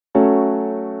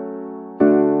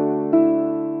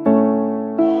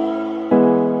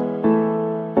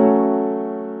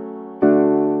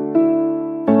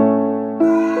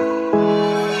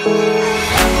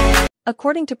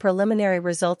According to preliminary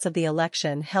results of the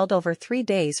election held over 3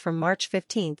 days from March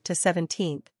 15 to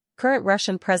 17, current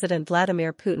Russian President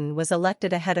Vladimir Putin was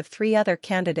elected ahead of 3 other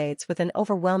candidates with an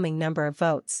overwhelming number of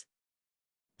votes.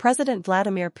 President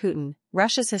Vladimir Putin,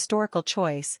 Russia's Historical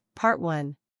Choice, Part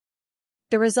 1.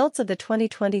 The results of the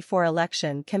 2024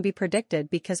 election can be predicted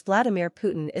because Vladimir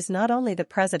Putin is not only the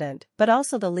president but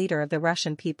also the leader of the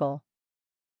Russian people.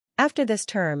 After this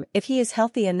term, if he is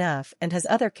healthy enough and has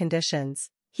other conditions,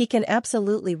 he can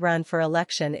absolutely run for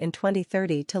election in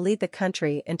 2030 to lead the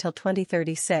country until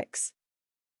 2036.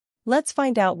 Let's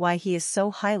find out why he is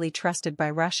so highly trusted by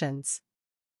Russians.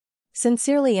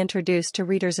 Sincerely introduced to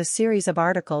readers a series of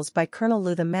articles by Colonel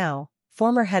Liu Mao,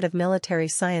 former head of Military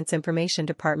Science Information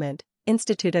Department,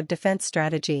 Institute of Defense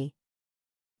Strategy.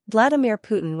 Vladimir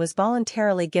Putin was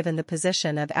voluntarily given the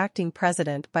position of acting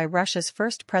president by Russia's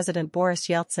first president Boris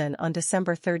Yeltsin on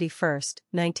December 31,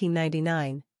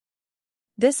 1999.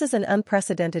 This is an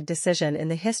unprecedented decision in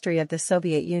the history of the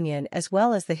Soviet Union as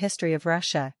well as the history of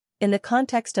Russia, in the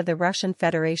context of the Russian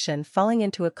Federation falling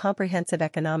into a comprehensive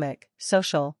economic,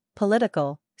 social,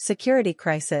 political, security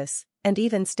crisis, and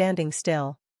even standing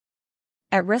still.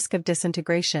 At risk of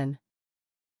disintegration.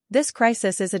 This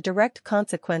crisis is a direct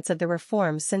consequence of the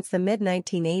reforms since the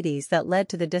mid-1980s that led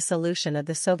to the dissolution of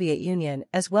the Soviet Union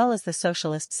as well as the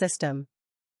socialist system.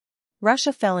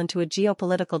 Russia fell into a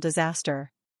geopolitical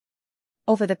disaster.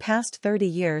 Over the past 30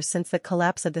 years since the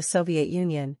collapse of the Soviet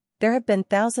Union, there have been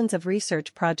thousands of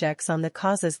research projects on the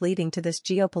causes leading to this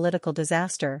geopolitical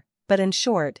disaster, but in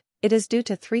short, it is due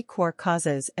to 3 core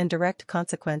causes and direct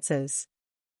consequences.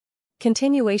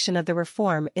 Continuation of the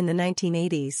reform in the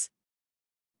 1980s.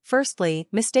 Firstly,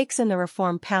 mistakes in the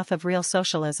reform path of real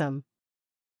socialism.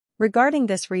 Regarding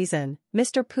this reason,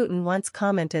 Mr. Putin once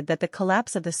commented that the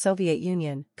collapse of the Soviet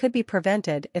Union could be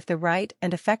prevented if the right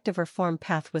and effective reform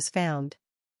path was found.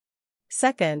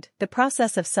 Second, the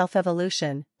process of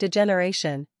self-evolution,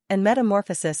 degeneration, and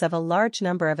metamorphosis of a large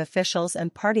number of officials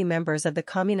and party members of the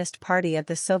Communist Party of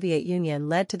the Soviet Union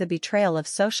led to the betrayal of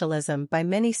socialism by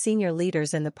many senior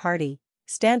leaders in the party,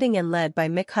 standing and led by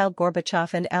Mikhail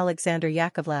Gorbachev and Alexander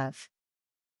Yakovlev.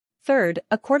 Third,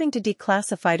 according to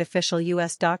declassified official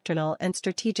U.S. doctrinal and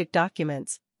strategic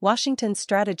documents, Washington's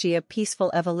strategy of peaceful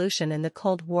evolution in the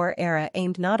Cold War era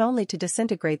aimed not only to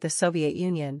disintegrate the Soviet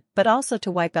Union but also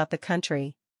to wipe out the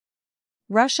country.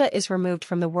 Russia is removed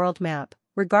from the world map,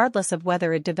 regardless of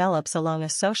whether it develops along a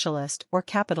socialist or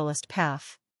capitalist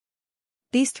path.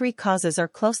 These 3 causes are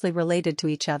closely related to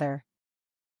each other.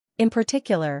 In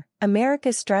particular,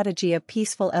 America's strategy of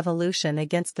peaceful evolution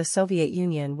against the Soviet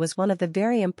Union was one of the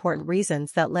very important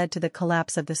reasons that led to the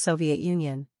collapse of the Soviet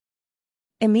Union.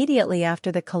 Immediately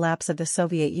after the collapse of the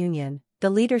Soviet Union, the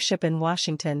leadership in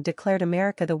Washington declared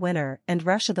America the winner and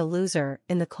Russia the loser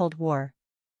in the Cold War.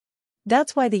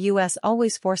 That's why the U.S.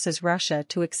 always forces Russia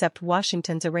to accept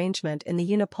Washington's arrangement in the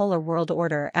unipolar world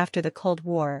order after the Cold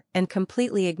War and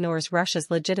completely ignores Russia's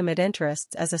legitimate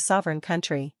interests as a sovereign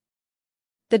country.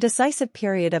 The decisive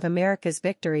period of America's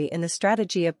victory in the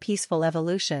strategy of peaceful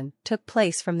evolution took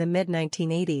place from the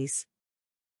mid-1980s.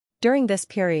 During this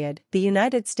period, the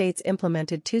United States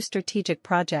implemented 2 strategic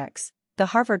projects, the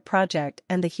Harvard Project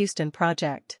and the Houston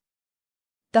Project.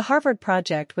 The Harvard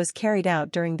Project was carried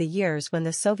out during the years when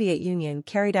the Soviet Union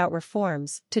carried out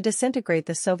reforms to disintegrate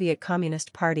the Soviet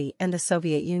Communist Party and the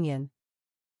Soviet Union.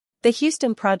 The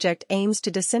Houston Project aims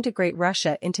to disintegrate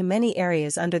Russia into many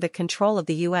areas under the control of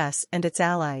the U.S. and its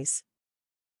allies.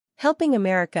 Helping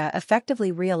America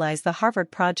effectively realize the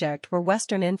Harvard Project were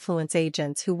Western influence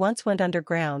agents who once went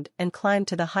underground and climbed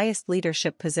to the highest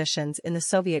leadership positions in the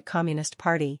Soviet Communist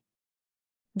Party.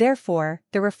 Therefore,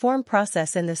 the reform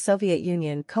process in the Soviet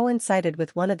Union coincided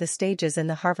with one of the stages in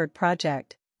the Harvard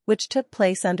Project, which took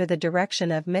place under the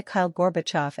direction of Mikhail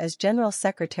Gorbachev as General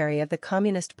Secretary of the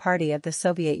Communist Party of the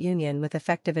Soviet Union with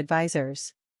effective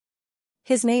advisors.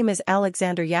 His name is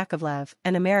Alexander Yakovlev,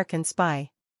 an American spy.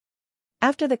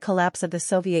 After the collapse of the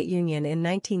Soviet Union in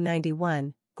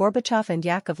 1991, Gorbachev and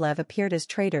Yakovlev appeared as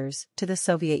traitors to the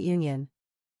Soviet Union.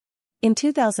 In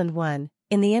 2001,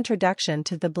 in the introduction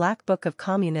to the Black Book of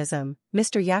Communism,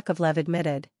 Mr. Yakovlev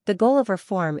admitted, the goal of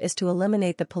reform is to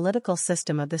eliminate the political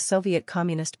system of the Soviet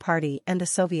Communist Party and the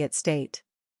Soviet state.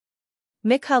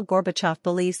 Mikhail Gorbachev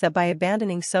believes that by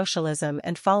abandoning socialism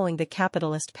and following the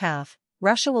capitalist path,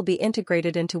 Russia will be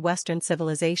integrated into Western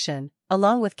civilization,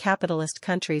 along with capitalist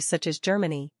countries such as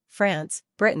Germany, France,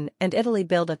 Britain, and Italy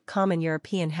build a common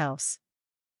European house.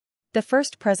 The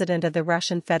first president of the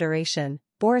Russian Federation,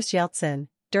 Boris Yeltsin,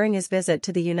 during his visit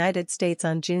to the United States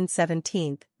on June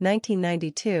 17,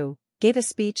 1992, gave a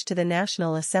speech to the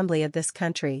National Assembly of this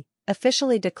country,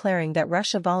 officially declaring that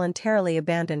Russia voluntarily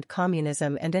abandoned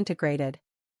communism and integrated.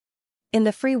 In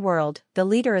the free world, the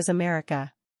leader is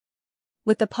America.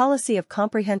 With the policy of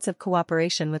comprehensive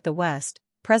cooperation with the West,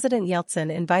 President Yeltsin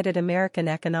invited American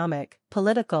economic,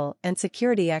 political, and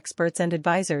security experts and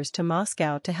advisors to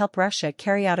Moscow to help Russia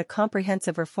carry out a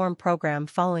comprehensive reform program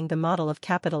following the model of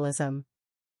capitalism.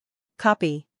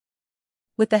 Copy.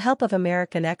 With the help of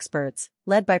American experts,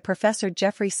 led by Professor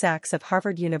Jeffrey Sachs of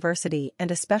Harvard University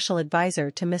and a special advisor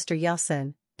to Mr.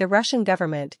 Yeltsin, the Russian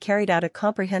government carried out a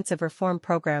comprehensive reform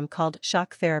program called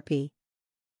shock therapy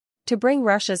to bring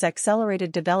Russia's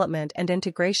accelerated development and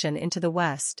integration into the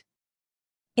West.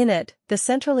 In it, the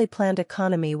centrally planned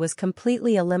economy was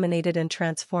completely eliminated and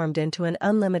transformed into an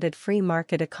unlimited free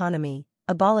market economy,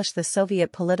 abolish the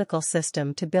Soviet political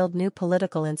system to build new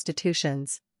political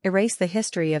institutions, erase the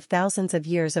history of thousands of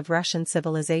years of Russian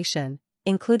civilization,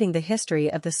 including the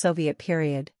history of the Soviet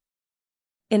period.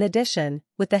 In addition,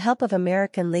 with the help of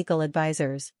American legal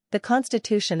advisors, the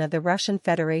Constitution of the Russian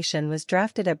Federation was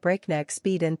drafted at breakneck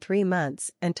speed in 3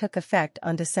 months and took effect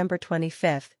on December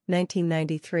 25,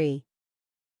 1993.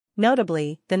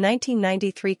 Notably, the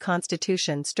 1993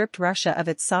 Constitution stripped Russia of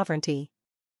its sovereignty.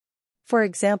 For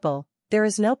example, there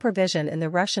is no provision in the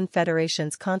Russian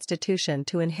Federation's constitution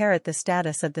to inherit the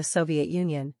status of the Soviet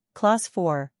Union. Clause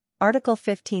 4, Article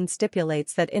 15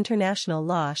 stipulates that international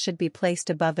law should be placed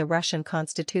above the Russian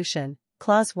constitution.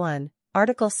 Clause 1,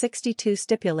 Article 62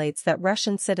 stipulates that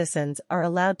Russian citizens are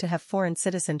allowed to have foreign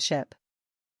citizenship.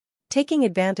 Taking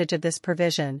advantage of this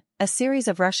provision, a series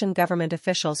of Russian government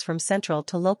officials from central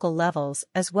to local levels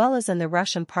as well as in the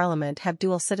Russian parliament have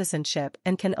dual citizenship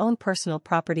and can own personal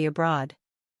property abroad.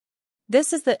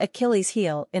 This is the Achilles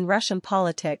heel in Russian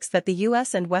politics that the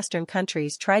US and Western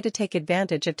countries try to take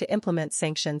advantage of to implement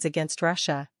sanctions against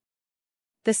Russia.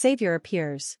 The savior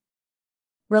appears.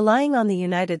 Relying on the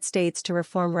United States to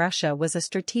reform Russia was a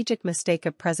strategic mistake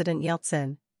of President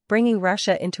Yeltsin, bringing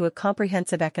Russia into a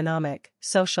comprehensive economic,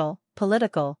 social,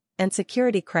 political, and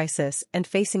security crisis and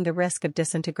facing the risk of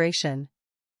disintegration.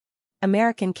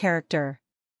 American character.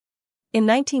 In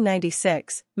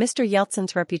 1996, Mr.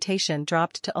 Yeltsin's reputation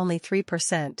dropped to only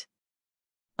 3%.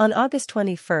 On August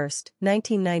 21,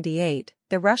 1998,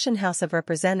 the Russian House of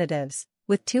Representatives,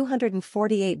 with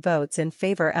 248 votes in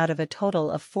favor out of a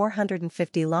total of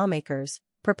 450 lawmakers,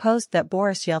 proposed that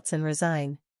Boris Yeltsin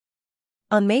resign.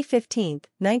 On May 15,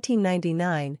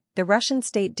 1999, the Russian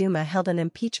State Duma held an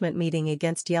impeachment meeting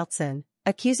against Yeltsin,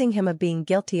 accusing him of being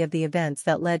guilty of the events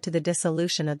that led to the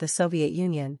dissolution of the Soviet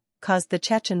Union, caused the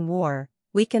Chechen War,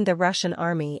 weakened the Russian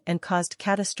army and caused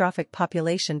catastrophic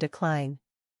population decline.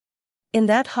 In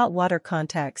that hot water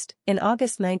context, in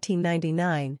August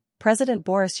 1999, President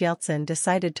Boris Yeltsin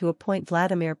decided to appoint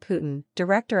Vladimir Putin,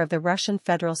 director of the Russian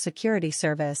Federal Security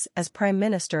Service, as Prime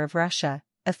Minister of Russia,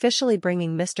 officially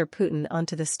bringing Mr. Putin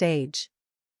onto the stage.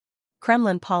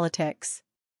 Kremlin politics.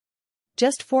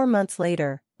 Just 4 months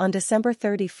later, on December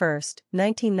 31,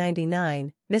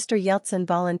 1999, Mr. Yeltsin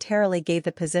voluntarily gave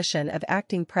the position of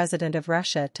acting president of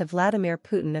Russia to Vladimir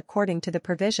Putin according to the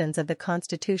provisions of the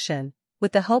Constitution,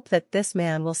 with the hope that this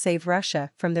man will save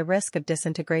Russia from the risk of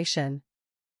disintegration.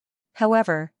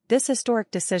 However, this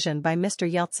historic decision by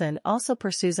Mr. Yeltsin also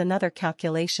pursues another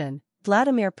calculation.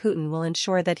 Vladimir Putin will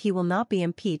ensure that he will not be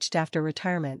impeached after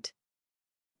retirement.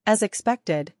 As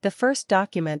expected, the first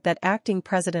document that acting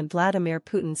President Vladimir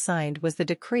Putin signed was the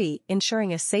decree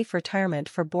ensuring a safe retirement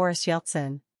for Boris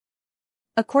Yeltsin.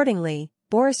 Accordingly,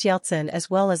 Boris Yeltsin, as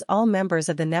well as all members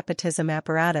of the nepotism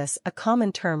apparatus, a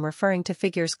common term referring to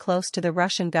figures close to the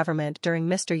Russian government during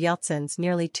Mr. Yeltsin's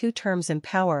nearly 2 terms in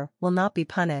power, will not be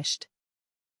punished.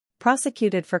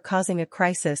 Prosecuted for causing a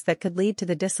crisis that could lead to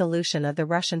the dissolution of the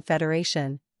Russian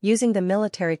Federation, using the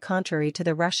military contrary to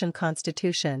the Russian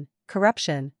constitution,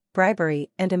 corruption,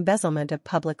 bribery and embezzlement of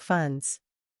public funds.